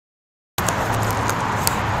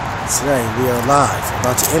Today we are live,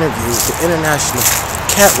 about to interview the international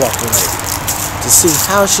catwalking lady to see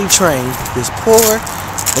how she trained this poor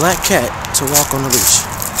black cat to walk on the leash.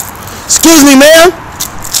 Excuse me, ma'am?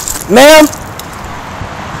 Ma'am?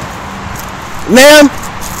 Ma'am?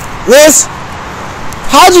 Miss?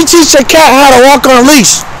 How'd you teach your cat how to walk on a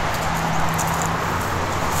leash?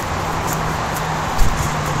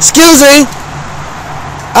 Excuse me?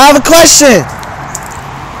 I have a question.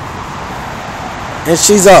 And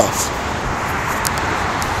she's off.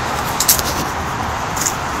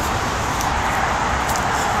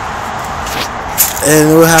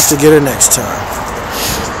 And we'll have to get her next time.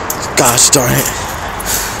 Gosh darn it.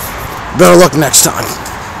 Better luck next time.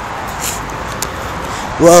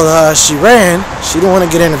 Well, she ran. She didn't want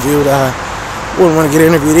to get interviewed. Wouldn't want to get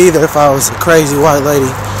interviewed either if I was a crazy white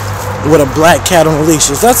lady with a black cat on a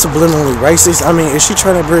leash. Is that subliminally racist? I mean, is she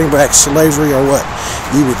trying to bring back slavery or what?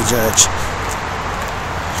 You be the judge.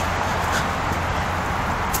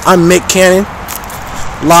 I'm Mick Cannon,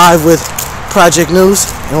 live with Project News,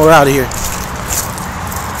 and we're out of here.